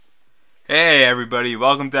Hey everybody,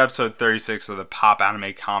 welcome to episode 36 of the Pop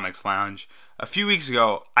Anime Comics Lounge. A few weeks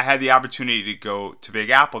ago, I had the opportunity to go to Big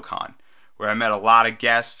Apple Con, where I met a lot of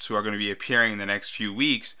guests who are going to be appearing in the next few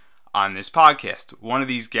weeks on this podcast. One of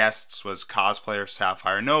these guests was cosplayer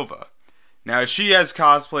Sapphire Nova. Now, she has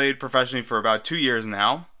cosplayed professionally for about 2 years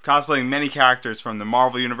now, cosplaying many characters from the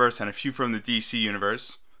Marvel Universe and a few from the DC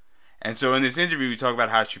Universe. And so in this interview, we talk about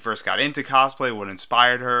how she first got into cosplay, what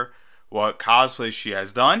inspired her, what cosplays she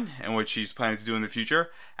has done, and what she's planning to do in the future,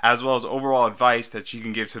 as well as overall advice that she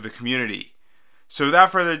can give to the community. So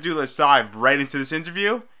without further ado, let's dive right into this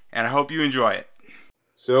interview, and I hope you enjoy it.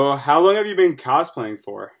 So how long have you been cosplaying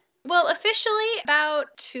for? Well, officially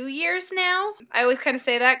about 2 years now. I always kind of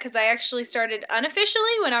say that because I actually started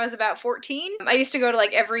unofficially when I was about 14. I used to go to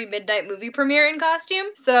like every midnight movie premiere in costume.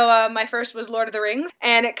 So my first was Lord of the Rings,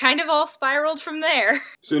 and it kind of all spiraled from there.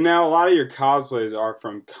 So now a lot of your cosplays are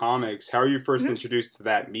from comics. How are you first introduced to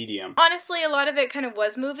that medium? Honestly, a lot of it kind of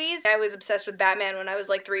was movies. I was obsessed with Batman when I was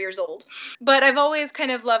like 3 years old. But I've always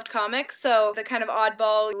kind of loved comics, so the kind of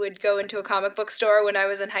oddball would go into a comic book store when I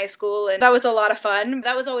was in high school, and that was a lot of fun.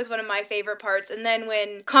 That was always one of my favorite parts. And then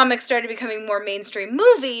when comics started becoming more mainstream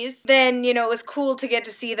movies, then, it was cool to get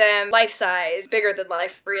to see them life-size, bigger than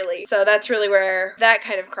life, really. So that's really where that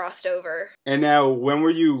kind of crossed over. And now, when were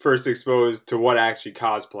you first exposed to what actually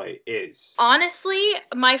cosplay is? Honestly,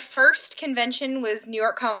 my first convention was New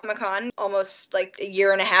York Comic Con almost like a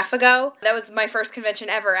year and a half ago. That was my first convention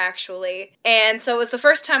ever, actually. And so it was the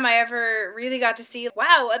first time I ever really got to see,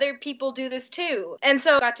 wow, other people do this too. And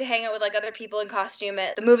so I got to hang out with like other people in costume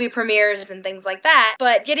at the movie premieres and things like that.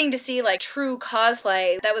 But getting to see like true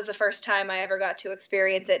cosplay, that was the first time I ever got to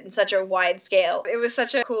experience it in such a wide scale. It was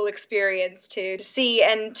such a cool experience to see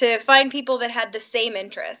and to find people that had the same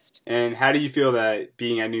interest. And how do you feel that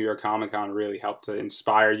being at New York Comic Con really helped to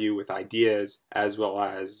inspire you with ideas as well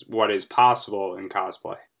as what is possible in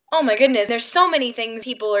cosplay? Oh my goodness, there's so many things.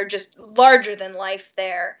 People are just larger than life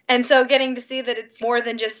there. And so getting to see that it's more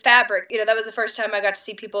than just fabric, that was the first time I got to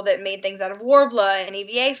see people that made things out of Worbla and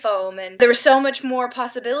EVA foam. And there was so much more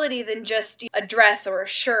possibility than just a dress or a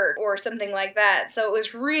shirt or something like that. So it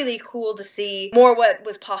was really cool to see more what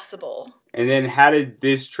was possible. And then how did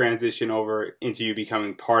this transition over into you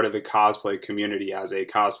becoming part of the cosplay community as a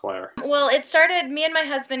cosplayer? Well, it started, me and my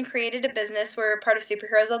husband created a business. We're part of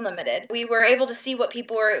Superheroes Unlimited. We were able to see what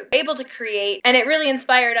people were able to create, and it really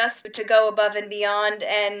inspired us to go above and beyond.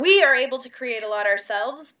 And we are able to create a lot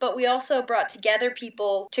ourselves, but we also brought together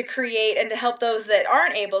people to create and to help those that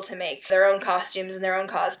aren't able to make their own costumes and their own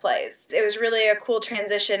cosplays. It was really a cool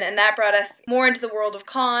transition, and that brought us more into the world of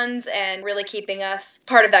cons and really keeping us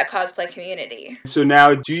part of that cosplay community. So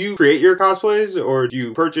now, do you create your cosplays or do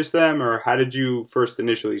you purchase them, or how did you first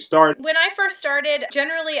initially start? When I first started,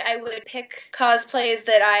 generally I would pick cosplays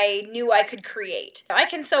that I knew I could create. I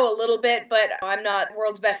can sew a little bit, but I'm not the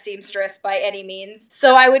world's best seamstress by any means.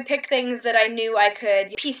 So I would pick things that I knew I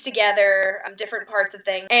could piece together, different parts of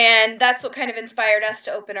things. And that's what kind of inspired us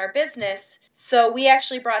to open our business. So we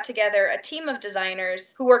actually brought together a team of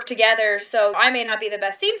designers who work together. So I may not be the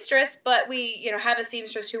best seamstress, but we, have a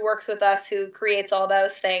seamstress who works with us who creates all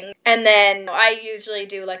those things. And then I usually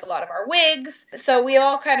do like a lot of our wigs. So we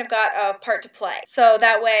all kind of got a part to play. So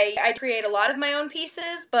that way I create a lot of my own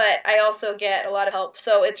pieces, but I also get a lot of help.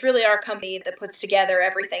 So it's really our company that puts together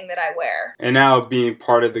everything that I wear. And now being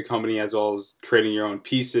part of the company as well as creating your own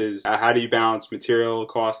pieces, how do you balance material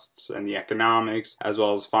costs and the economics as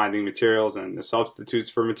well as finding materials and the substitutes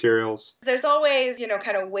for materials? There's always,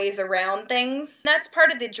 kind of ways around things. That's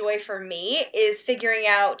part of the joy for me, is figuring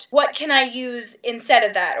out what can I use instead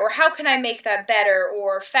of that, or how can I make that better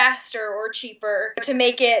or faster or cheaper to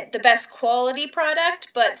make it the best quality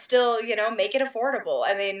product, but still, make it affordable.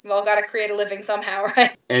 I mean, we've all got to create a living somehow,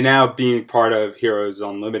 right? And now being part of Heroes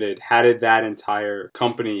Unlimited, how did that entire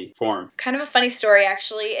company form? It's kind of a funny story,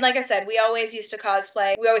 actually. Like I said, we always used to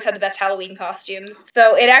cosplay. We always had the best Halloween costumes.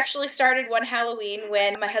 So it actually started one Halloween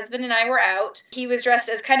when my husband and I were out. He was dressed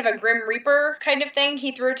as kind of a Grim Reaper kind of thing.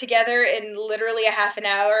 He threw it together in literally a half an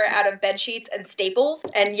hour out of bed sheets and staples.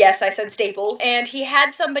 And yes, I said staples. And he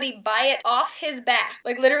had somebody buy it off his back.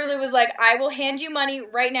 Like literally was like, I will hand you money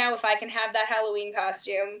right now if I can have that Halloween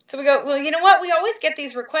costume. So we go, well, you know what? We always get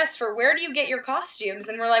these requests for where do you get your costumes?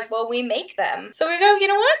 And we're like, well, we make them. So we go, you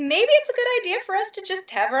know what? Maybe it's a good idea for us to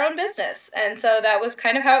just have our own business. And so that was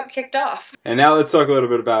kind of how it kicked off. And now let's talk a little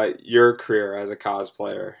bit about your career as a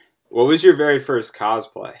cosplayer. What was your very first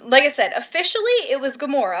cosplay? Like I said, officially it was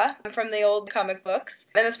Gamora from the old comic books.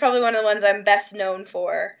 And that's probably one of the ones I'm best known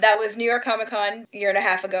for. That was New York Comic Con a year and a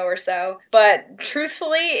half ago or so. But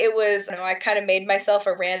truthfully, it was, I kind of made myself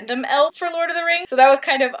a random elf for Lord of the Rings. So that was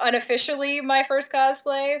kind of unofficially my first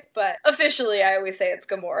cosplay. But officially, I always say it's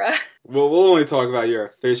Gamora. Well, we'll only talk about your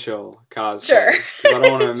official cosplay. Sure. Because I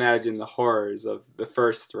don't want to imagine the horrors of the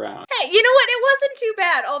first round. Hey, you know what? It wasn't too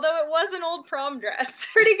bad, although it was an old prom dress.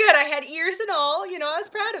 Pretty good. I had ears and all. I was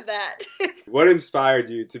proud of that. What inspired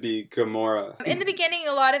you to be Gamora? In the beginning,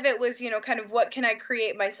 a lot of it was, kind of what can I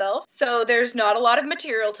create myself? So there's not a lot of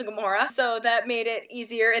material to Gamora, so that made it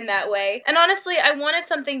easier in that way. And honestly, I wanted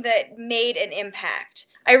something that made an impact.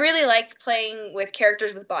 I really like playing with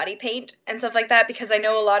characters with body paint and stuff like that because I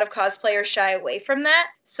know a lot of cosplayers shy away from that.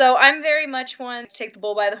 So I'm very much one to take the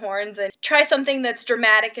bull by the horns and try something that's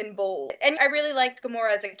dramatic and bold. And I really like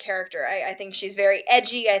Gamora as a character. I think she's very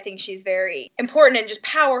edgy. I think she's very important and just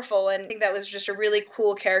powerful. And I think that was just a really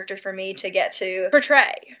cool character for me to get to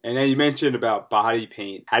portray. And then you mentioned about body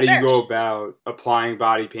paint. How do you go about applying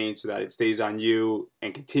body paint so that it stays on you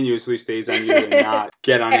and continuously stays on you and not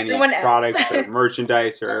get on any products or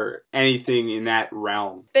merchandise or anything in that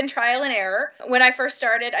realm? It's been trial and error. When I first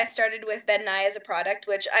started, I started with Ben Nye as a product,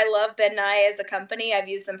 which I love Ben Nye as a company. I've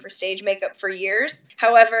used them for stage makeup for years.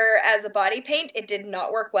 However, as a body paint, it did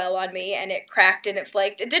not work well on me and it cracked and it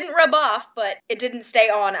flaked. It didn't rub off, but it didn't stay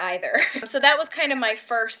on either. So that was kind of my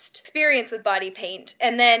first experience with body paint.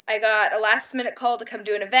 And then I got a last minute call to come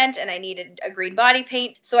do an event and I needed a green body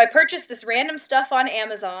paint. So I purchased this random stuff on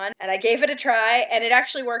Amazon and I gave it a try and it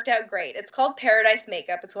actually worked out great. It's called Paradise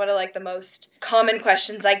Makeup. It's one of the most common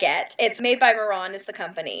questions I get. It's made by Moran is the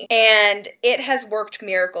company and it has worked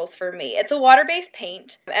miracles for me. It's a water-based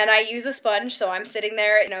paint and I use a sponge, so I'm sitting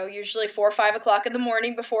there, usually 4 or 5 o'clock in the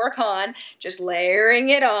morning before a con, just layering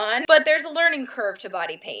it on. But there's a learning curve to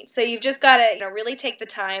body paint. So you've just got to, really take the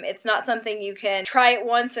time. It's not something you can try it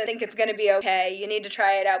once and think it's going to be okay. You need to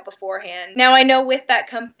try it out beforehand. Now I know with that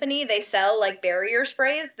company, they sell barrier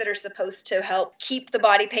sprays that are supposed to help keep the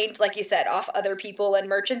body paint, like you said, off other people and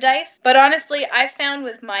merchandise. But honestly, I've found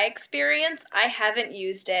with my experience, I haven't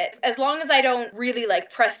used it. As long as I don't really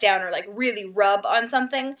press down or really rub on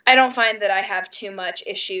something, I don't find that I have too much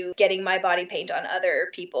issue getting my body paint on other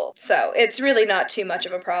people. So it's really not too much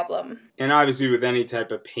of a problem. And obviously with any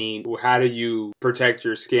type of paint, how do you protect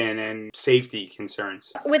your skin and safety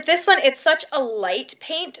concerns? With this one, it's such a light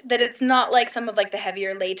paint that it's not like some of the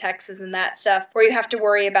heavier latexes and that stuff where you have to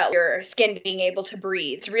worry about your skin being able to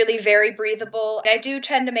breathe. It's really very breathable. I do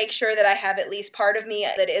tend to make sure that I have at least part of me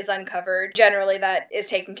that is uncovered. Generally, that is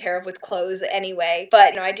taken care of with clothes anyway.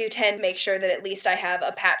 But I do tend to make sure that at least I have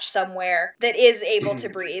a patch somewhere that is able to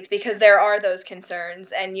breathe because there are those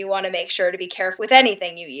concerns and you want to make sure to be careful with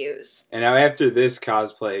anything you use. And now after this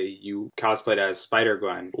cosplay, you cosplayed as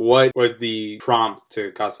Spider-Gwen. What was the prompt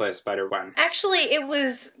to cosplay as Spider-Gwen? Actually, it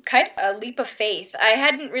was kind of a leap of faith. I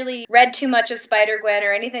hadn't really read too much of Spider-Gwen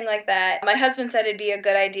or anything like that. My husband said it'd be a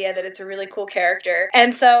good idea, that it's a really cool character.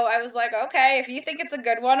 And so I was like, okay, if you think it's a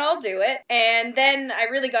good one, I'll do it. And then I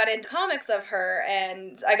really got into comics of her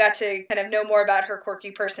and I got to kind of know more about her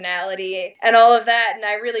quirky personality and all of that. And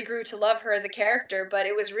I really grew to love her as a character, but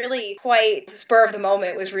it was really quite spur of the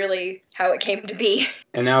moment was really how it came to be.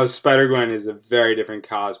 And now Spider-Gwen is a very different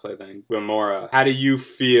cosplay than Gamora. How do you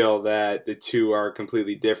feel that the two are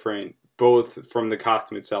completely different, both from the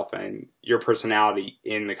costume itself and your personality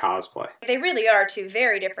in the cosplay? They really are two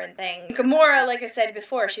very different things. Gamora, like I said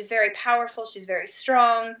before, she's very powerful, she's very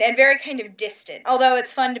strong, and very kind of distant. Although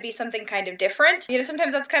it's fun to be something kind of different,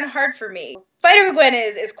 sometimes that's kind of hard for me. Spider-Gwen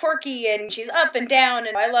is quirky and she's up and down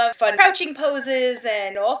and I love fun crouching poses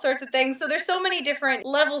and all sorts of things. So there's so many different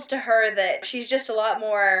levels to her that she's just a lot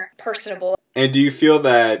more personable. And do you feel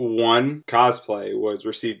that one cosplay was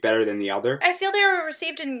received better than the other? I feel they were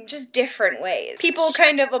received in just different ways. People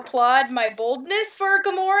kind of applaud my boldness for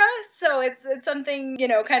Gamora, so it's something,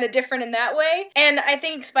 kind of different in that way. And I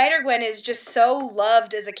think Spider-Gwen is just so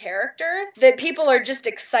loved as a character that people are just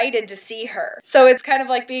excited to see her. So it's kind of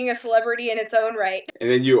like being a celebrity in its own right.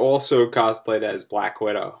 And then you also cosplayed as Black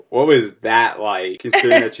Widow. What was that like,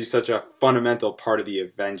 considering that she's such a fundamental part of the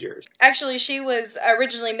Avengers? Actually, she was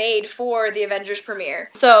originally made for the Avengers premiere.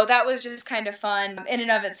 So that was just kind of fun in and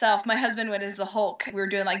of itself. My husband went as the Hulk. We were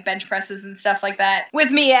doing bench presses and stuff like that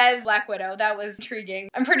with me as Black Widow. That was intriguing.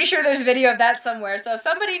 I'm pretty sure there's video of that somewhere. So if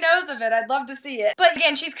somebody knows of it, I'd love to see it. But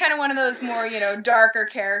again, she's kind of one of those more, darker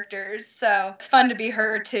characters. So it's fun to be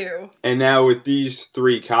her too. And now with these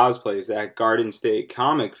three cosplays at Garden State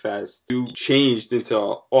Comic Fest, you changed into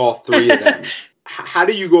all three of them. How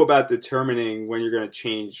do you go about determining when you're going to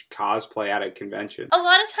change cosplay at a convention? A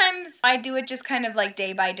lot of times I do it just kind of like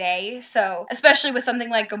day by day. So, especially with something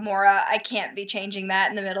like Gamora, I can't be changing that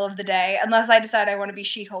in the middle of the day unless I decide I want to be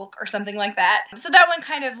She-Hulk or something like that. So that one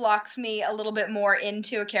kind of locks me a little bit more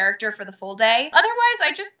into a character for the full day. Otherwise,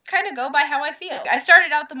 I just kind of go by how I feel. I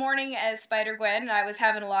started out the morning as Spider-Gwen, and I was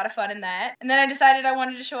having a lot of fun in that. And then I decided I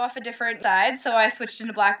wanted to show off a different side, so I switched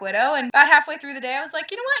into Black Widow. And about halfway through the day, I was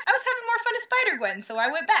like, you know what? I was having more fun as Spider-Gwen, so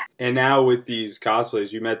I went back. And now with these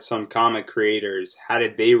cosplays, you met some comic creators. How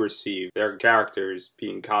did they receive their characters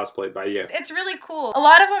being cosplayed by you? It's really cool. A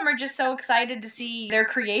lot of them are just so excited to see their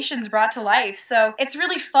creations brought to life. So it's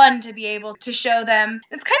really fun to be able to show them.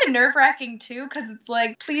 It's kind of nerve-wracking too, because it's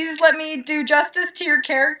like, please let me do justice to your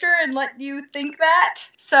character and let you think that.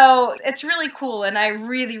 So it's really cool, and I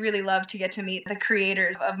really, really love to get to meet the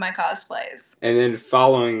creators of my cosplays. And then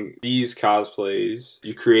following these cosplays,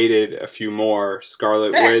 you created a few more: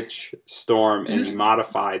 Scarlet Witch, Storm, and you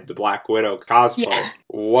modified the Black Widow cosplay. Yeah.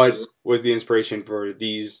 What was the inspiration for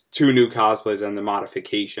these two new cosplays and the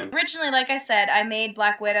modification? Originally, like I said, I made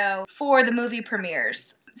Black Widow for the movie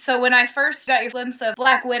premieres. So when I first got your glimpse of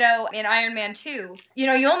Black Widow in Iron Man 2,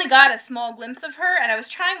 you only got a small glimpse of her, and I was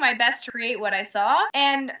trying my best to create what I saw.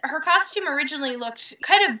 And her costume originally looked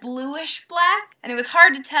kind of bluish black, and it was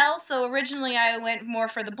hard to tell, so originally I went more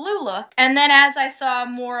for the blue look. And then as I saw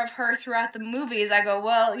more of her throughout the movies, I go,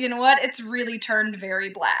 well, you know what? It's really turned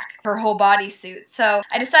very black, her whole bodysuit. So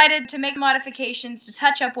I decided to make modifications to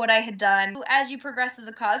touch up what I had done. As you progress as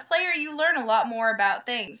a cosplayer, you learn a lot more about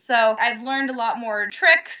things. So I've learned a lot more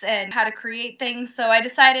tricks and how to create things, so I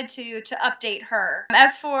decided to update her.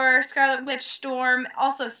 As for Scarlet Witch, Storm,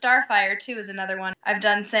 also Starfire too is another one I've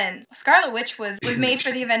done since. Scarlet Witch was made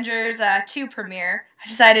for the Avengers 2 premiere. I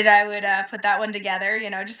decided I would put that one together,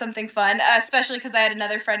 just something fun, especially because I had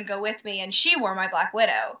another friend go with me and she wore my Black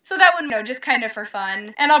Widow. So that one, just kind of for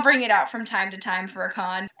fun, and I'll bring it out from time to time for a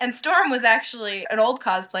con. And Storm was actually an old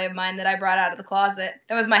cosplay of mine that I brought out of the closet.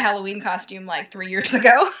 That was my Halloween costume like 3 years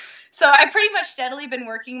ago. So I've pretty much steadily been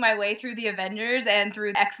working my way through the Avengers and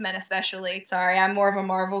through X-Men especially. Sorry, I'm more of a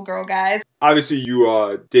Marvel girl, guys. Obviously, you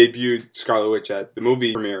debuted Scarlet Witch at the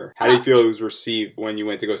movie premiere. How do you feel it was received when you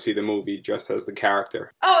went to go see the movie just as the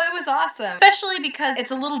character? Oh, it was awesome. Especially because it's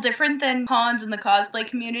a little different than cons in the cosplay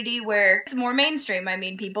community where it's more mainstream. I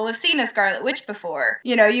mean, people have seen a Scarlet Witch before.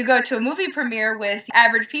 You go to a movie premiere with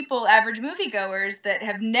average people, average moviegoers that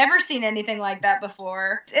have never seen anything like that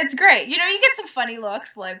before. It's great. You get some funny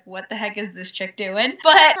looks like, what the heck is this chick doing?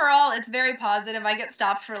 But overall, it's very positive. I get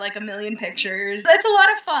stopped for like a million pictures. It's a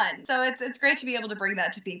lot of fun. So it's great to be able to bring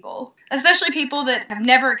that to people, especially people that have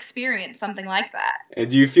never experienced something like that. And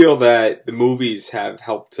do you feel that the movies have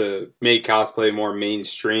helped to make cosplay more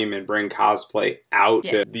mainstream and bring cosplay out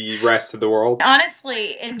to the rest of the world?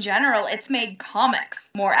 Honestly, in general, it's made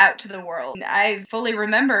comics more out to the world. I fully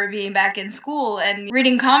remember being back in school and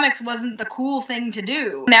reading comics wasn't the cool thing to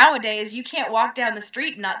do. Nowadays, you can't walk down the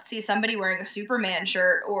street and not see somebody wearing a Superman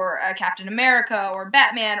shirt or a Captain America or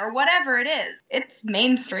Batman or whatever it is. It's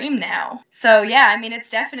mainstream now. So yeah, it's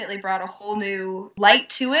definitely brought a whole new light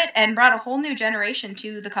to it and brought a whole new generation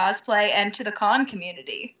to the cosplay and to the con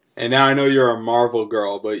community. And now I know you're a Marvel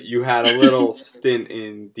girl, but you had a little stint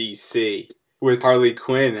in DC with Harley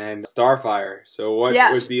Quinn and Starfire. So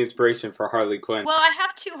what was the inspiration for Harley Quinn? Well, I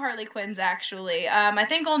have 2 Harley Quinns, actually. I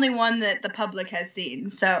think only one that the public has seen.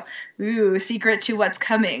 So, secret to what's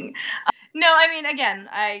coming. No, again,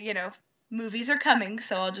 movies are coming,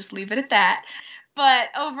 so I'll just leave it at that. But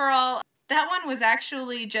overall, that one was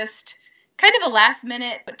actually just kind of a last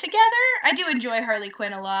minute put together. I do enjoy Harley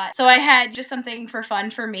Quinn a lot. So I had just something for fun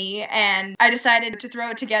for me, and I decided to throw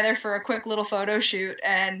it together for a quick little photo shoot,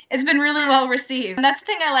 and it's been really well received. And that's the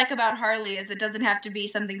thing I like about Harley, is it doesn't have to be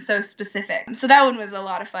something so specific. So that one was a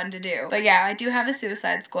lot of fun to do. But yeah, I do have a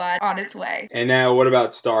Suicide Squad on its way. And now what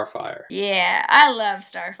about Starfire? Yeah, I love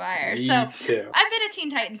Starfire. Me too. I've been a Teen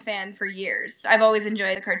Titans fan for years. I've always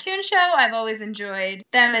enjoyed the cartoon show. I've always enjoyed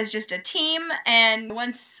them as just a team. And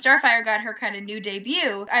once Starfire got her kind of new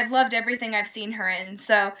debut, I've loved everything I've seen her in.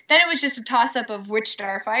 So then it was just a toss-up of which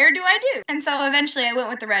Starfire do I do? And so eventually I went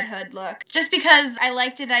with the Red Hood look, just because I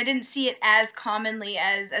liked it. I didn't see it as commonly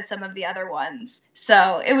as some of the other ones.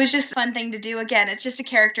 So it was just a fun thing to do. Again, it's just a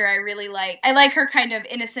character I really like. I like her kind of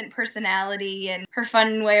innocent personality and her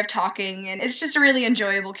fun way of talking, and it's just a really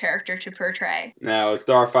enjoyable character to portray. Now,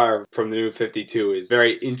 Starfire from the New 52 is a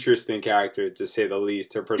very interesting character, to say the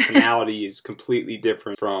least. Her personality is completely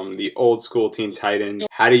different from the old old school Teen Titans.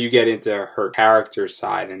 How do you get into her character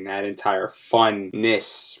side and that entire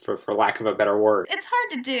funness, for lack of a better word? It's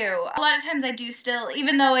hard to do. A lot of times I do still,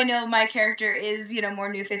 even though I know my character is,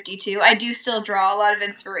 more New 52, I do still draw a lot of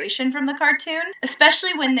inspiration from the cartoon,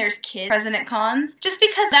 especially when there's kids present at cons, just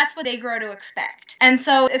because that's what they grow to expect. And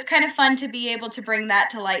so it's kind of fun to be able to bring that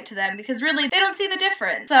to light to them, because really they don't see the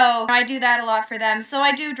difference. So I do that a lot for them. So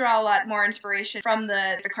I do draw a lot more inspiration from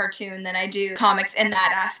the cartoon than I do comics in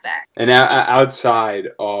that aspect. And outside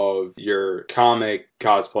of your comic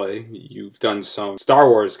cosplay, you've done some Star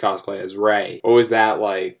Wars cosplay as Rey. What was that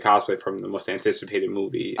like, cosplay from the most anticipated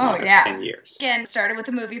movie in the last 10 years? Again, started with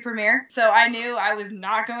the movie premiere, so I knew I was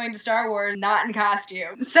not going to Star Wars not in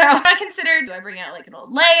costume. So I considered, do I bring out like an old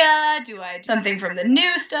Leia? Do I do something from the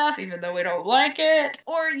new stuff, even though we don't like it?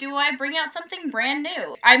 Or do I bring out something brand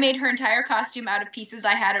new? I made her entire costume out of pieces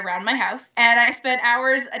I had around my house, and I spent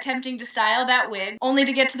hours attempting to style that wig, only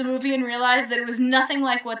to get to the movie and realize that it was nothing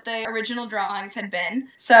like what the original drawings had been.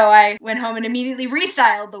 So I went home and immediately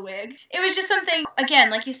restyled the wig. It was just something, again,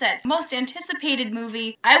 like you said, most anticipated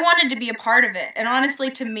movie. I wanted to be a part of it. And honestly,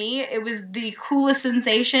 to me, it was the coolest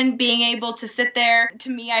sensation being able to sit there. To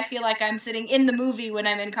me, I feel like I'm sitting in the movie when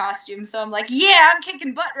I'm in costume. So I'm like, yeah, I'm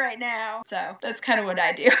kicking butt right now. So that's kind of what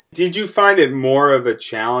I do. Did you find it more of a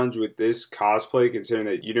challenge with this cosplay, considering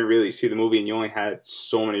that you didn't really see the movie and you only had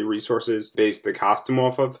so many resources to base the costume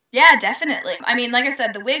off of? Yeah, definitely. I mean, like I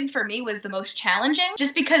said, the wig for me was the most challenging,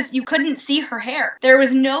 just because you couldn't see her hair. There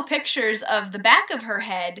was no pictures of the back of her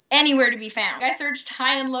head anywhere to be found. I searched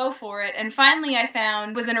high and low for it, and finally I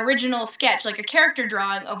found was an original sketch, like a character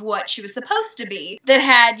drawing of what she was supposed to be, that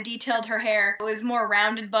had detailed her hair. It was more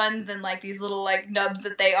rounded buns than like these little like nubs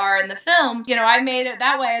that they are in the film. I made it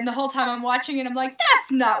that way, and the whole time I'm watching it, I'm like,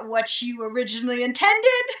 that's not what you originally intended.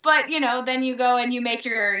 But, then you go and you make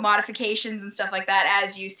your modifications and stuff like that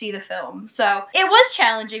as you see the film. So it was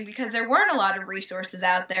challenging because there weren't a lot of resources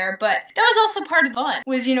out there, but that was also part of the fun,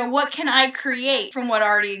 was, what can I create from what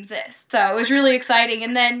already exists? So it was really exciting.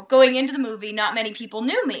 And then going into the movie, not many people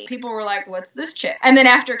knew me. People were like, what's this chick? And then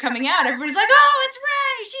after coming out, everybody's like, oh, it's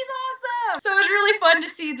Rey! She's awesome! So it was really fun to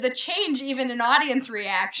see the change even in audience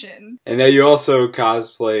reaction. And then you also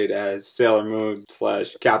cosplayed as Sailor Moon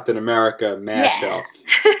 / Captain America mashup.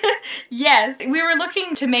 Yeah. Yes, we were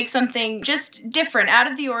looking to make something just different, out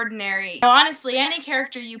of the ordinary. Honestly, any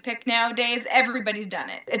character you pick nowadays, everybody's done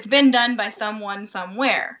it. It's been done by someone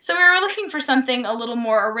somewhere. So we were looking for something a little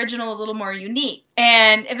more original, a little more unique.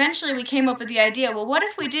 And eventually we came up with the idea, well, what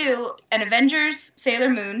if we do an Avengers Sailor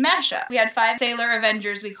Moon mashup? We had 5 Sailor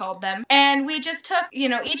Avengers, we called them. And we just took,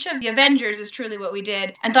 each of the Avengers is truly what we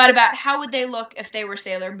did, and thought about how would they look if they were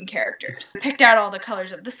Sailor Moon characters. We picked out all the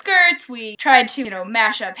colors of the skirts. We tried to,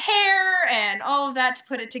 mash up hair and all of that to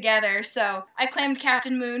put it together. So I claimed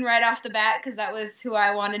Captain Moon right off the bat because that was who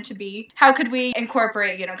I wanted to be. How could we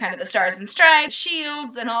incorporate, kind of the stars and stripes,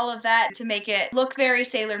 shields, and all of that to make it look very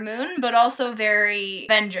Sailor Moon, but also very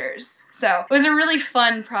Avengers? So it was a really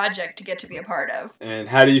fun project to get to be a part of. And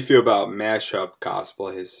how do you feel about mashup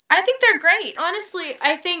cosplays? I think they're great. Honestly,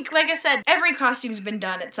 I think, like I said, every costume's been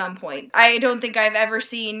done at some point. I don't think I've ever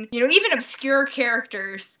seen, even obscure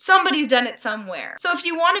characters. Somebody's done it somewhere. So if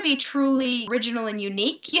you want to be truly original and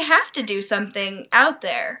unique, you have to do something out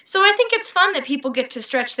there. So I think it's fun that people get to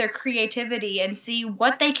stretch their creativity and see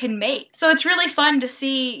what they can make. So it's really fun to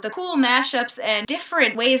see the cool mashups and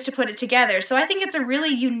different ways to put it together. So I think it's a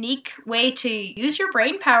really unique way to use your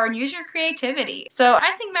brain power and use your creativity. So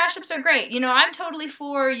I think mashups are great. I'm totally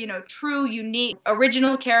for, true, unique,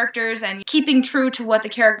 original characters and keeping true to what the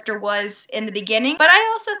character was in the beginning. But I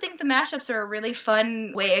also think the mashups are a really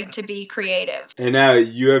fun way to be creative. And now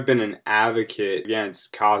you have been an advocate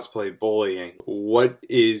against cosplay bullying. What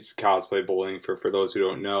is cosplay bullying for those who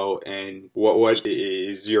don't know, and what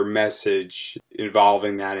is your message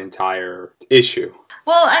involving that entire issue?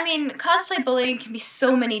 Well, I mean, cosplay bullying can be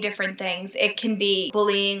so many different things. It can be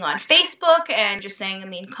bullying on Facebook and just saying a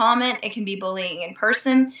mean comment. It can be bullying in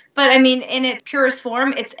person. But I mean, in its purest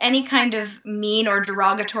form, it's any kind of mean or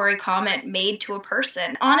derogatory comment made to a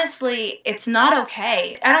person. Honestly, it's not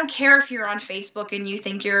okay. I don't care if you're on Facebook and you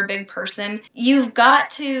think you're a big person. You've got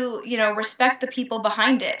to, respect the people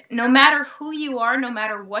behind it. No matter who you are, no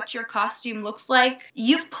matter what your costume looks like,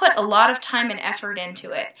 you've put a lot of time and effort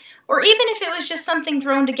into it. Or even if it was just something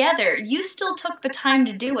thrown together, you still took the time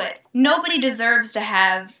to do it. Nobody deserves to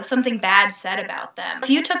have something bad said about them. If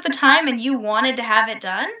you took the time and you wanted to have it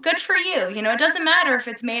done, good for you. You know, it doesn't matter if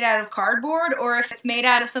it's made out of cardboard or if it's made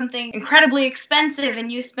out of something incredibly expensive and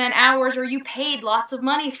you spent hours or you paid lots of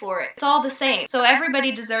money for it. It's all the same. So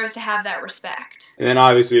everybody deserves to have that respect. And then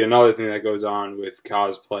obviously another thing that goes on with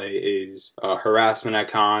cosplay is harassment at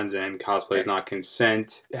cons, and cosplay is not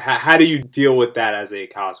consent. How do you deal with that as a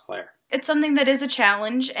cosplayer? It's something that is a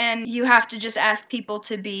challenge, and you have to just ask people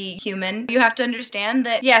to be human. You have to understand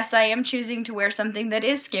that, yes, I am choosing to wear something that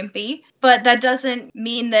is skimpy, but that doesn't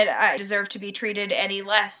mean that I deserve to be treated any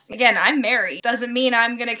less. Again, I'm married. Doesn't mean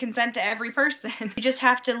I'm going to consent to every person. You just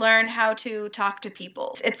have to learn how to talk to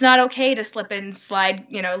people. It's not okay to slip in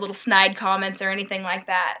little snide comments or anything like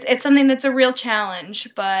that. It's something that's a real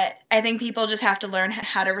challenge, but I think people just have to learn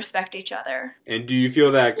how to respect each other. And do you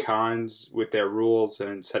feel that cons, with their rules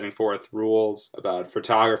and setting forth rules about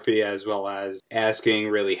photography as well as asking,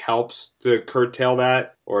 really helps to curtail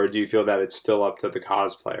that? Or do you feel that it's still up to the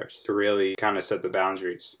cosplayers to really kind of set the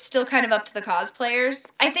boundaries? Still kind of up to the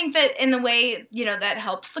cosplayers. I think that in the way, that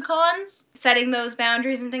helps the cons, setting those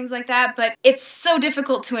boundaries and things like that, but it's so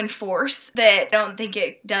difficult to enforce that I don't think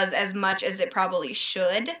it does as much as it probably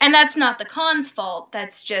should. And that's not the cons' fault.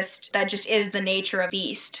 That just is the nature of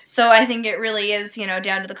Beast. So I think it really is,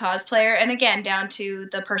 down to the cosplayer, and again, down to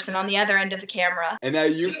the person on the other end of the camera. And now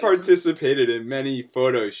you've participated in many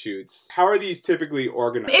photo shoots. How are these typically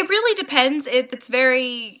organized? It really depends. It's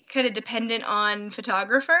very kind of dependent on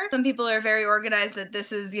photographer. Some people are very organized that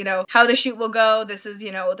this is, how the shoot will go. This is,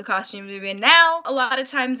 the costume to be in now. A lot of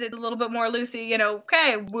times it's a little bit more loosey,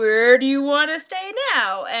 okay, where do you want to stay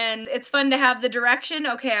now? And it's fun to have the direction.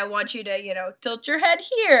 Okay, I want you to, tilt your head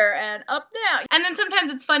here and up now. And then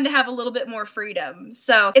sometimes it's fun to have a little bit more freedom.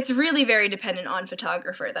 So it's really very dependent on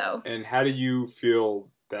photographer, though. And how do you feel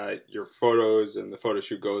that your photos and the photo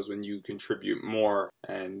shoot goes when you contribute more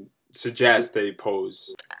and suggest they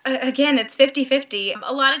pose? Again, it's 50-50.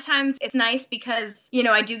 A lot of times it's nice because,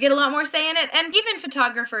 I do get a lot more say in it. And even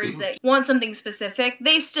photographers that want something specific,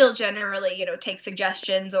 they still generally, take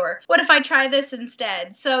suggestions or what if I try this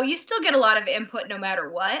instead? So you still get a lot of input no matter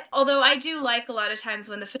what. Although I do like a lot of times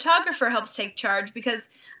when the photographer helps take charge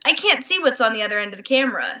because I can't see what's on the other end of the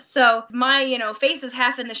camera. So my, face is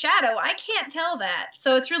half in the shadow. I can't tell that.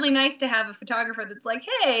 So it's really nice to have a photographer that's like,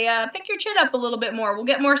 hey, pick your chin up a little bit more. We'll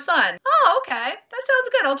get more sun. Oh, okay. That sounds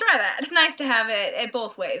good. I'll try that. It's nice to have it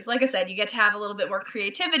both ways. Like I said, you get to have a little bit more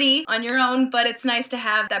creativity on your own, but it's nice to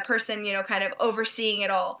have that person, kind of overseeing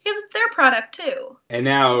it all because it's their product too. And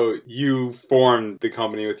now you formed the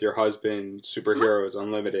company with your husband, Superheroes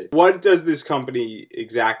Unlimited. What does this company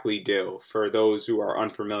exactly do for those who are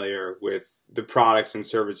unfamiliar with the products and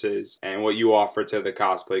services and what you offer to the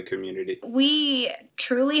cosplay community? We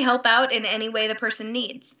truly help out in any way the person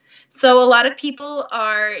needs. So a lot of people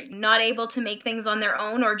are not able to make things on their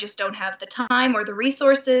own or just don't have the time or the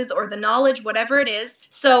resources or the knowledge, whatever it is.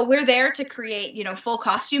 So we're there to create, full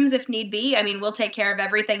costumes if need be. I mean, we'll take care of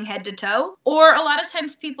everything head to toe. Or a lot of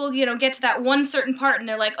times people, get to that one certain part and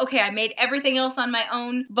they're like, okay, I made everything else on my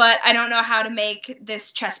own, but I don't know how to make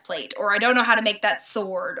this chest plate, or I don't know how to make that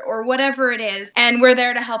sword, or whatever it is. And we're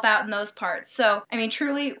there to help out in those parts. So, I mean,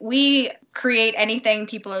 truly, we create anything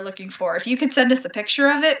people are looking for. If you could send us a picture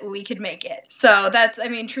of it, we could make it. So that's,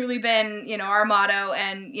 truly been, our motto.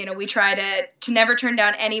 And, we try to never turn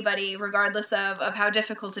down anybody, regardless of how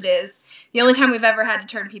difficult it is. The only time we've ever had to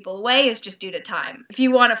turn people away is just due to time. If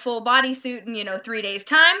you want a full bodysuit in, 3 days'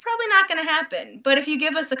 time, probably not going to happen. But if you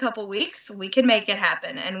give us a couple weeks, we can make it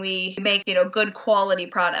happen. And we make, good quality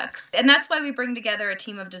products. And that's why we bring together a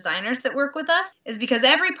team of designers that work with us, is because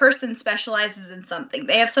every person specializes in something.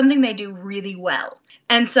 They have something they do really well.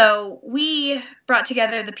 And so we brought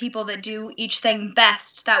together the people that do each thing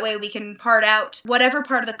best. That way we can part out whatever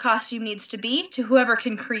part of the costume needs to be to whoever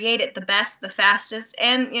can create it the best, the fastest,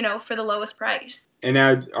 and, for the lowest price. And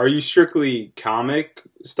now, are you strictly comic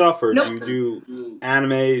stuff, or Nope. do you do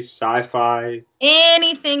anime, sci-fi?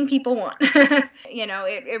 Anything people want.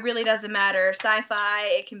 It really doesn't matter. Sci-fi,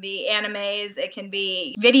 it can be animes, it can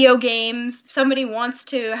be video games. If somebody wants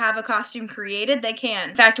to have a costume created, they can.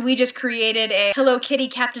 In fact, we just created a Hello Kitty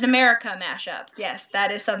Captain America mashup. Yes,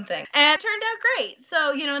 that is something. And it turned out great.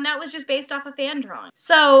 So, and that was just based off a fan drawing.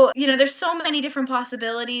 So, there's so many different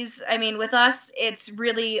possibilities. I mean, with us, it's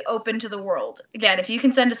really open to the world. Again, if you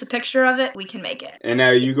can send us a picture of it, we can make it. And now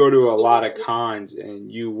Now, you go to a lot of cons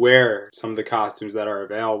and you wear some of the costumes that are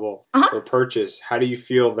available for purchase. How do you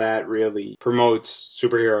feel that really promotes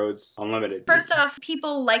Superheroes Unlimited? First off,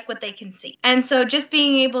 people like what they can see. And so just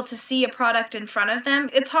being able to see a product in front of them,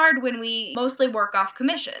 it's hard when we mostly work off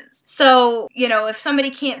commissions. So, if somebody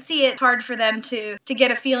can't see it, it's hard for them to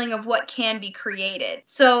get a feeling of what can be created.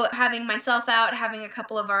 So having myself out, having a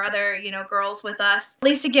couple of our other, girls with us, at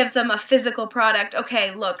least it gives them a physical product.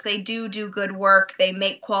 Okay, look, they do good work. They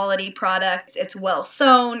make quality products. It's well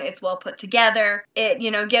sewn. It's well put together. It,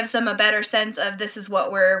 gives them a better sense of this is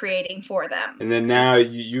what we're creating for them. And then now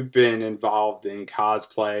you've been involved in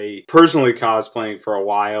cosplay, personally cosplaying for a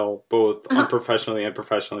while, both unprofessionally and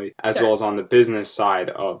professionally, as well as on the business side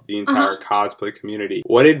of the entire cosplay community.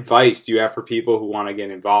 What advice do you have for people who want to get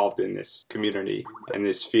involved in this community and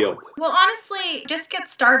this field? Well, honestly, just get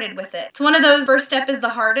started with it. It's one of those, first step is the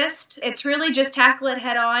hardest. It's really just tackle it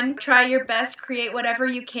head on, try your best, create whatever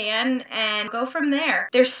you can, and go from there.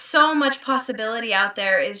 There's so much possibility out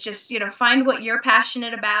there. Is just, find what you're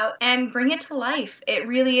passionate about and bring it to life. It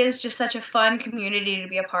really is just such a fun community to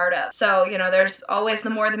be a part of. So, there's always the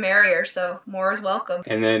more the merrier, so more is welcome.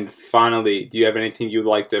 And then finally, do you have anything you'd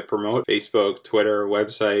like to promote? Facebook, Twitter,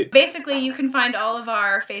 website? Basically, you can find all of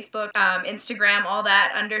our Facebook, Instagram, all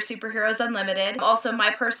that under Superheroes Unlimited. Also,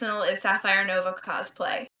 my personal is Sapphire Nova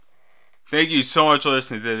Cosplay. Thank you so much for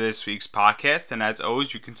listening to this week's podcast. And as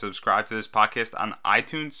always, you can subscribe to this podcast on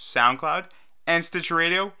iTunes, SoundCloud, and Stitcher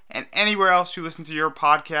Radio, and anywhere else you listen to your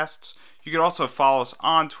podcasts. You can also follow us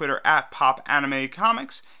on Twitter at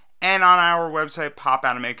PopAnimeComics and on our website,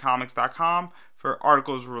 popanimecomics.com, for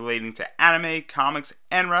articles relating to anime, comics,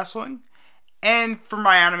 and wrestling. And for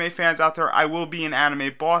my anime fans out there, I will be in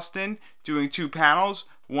Anime Boston doing 2 panels,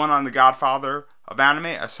 one on the Godfather of Anime,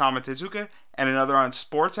 Osamu Tezuka, and another on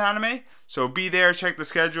sports anime. So be there, check the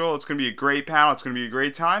schedule. It's going to be a great panel. It's going to be a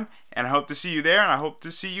great time. And I hope to see you there, and I hope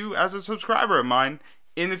to see you as a subscriber of mine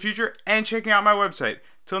in the future and checking out my website.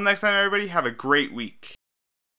 Till next time, everybody, have a great week.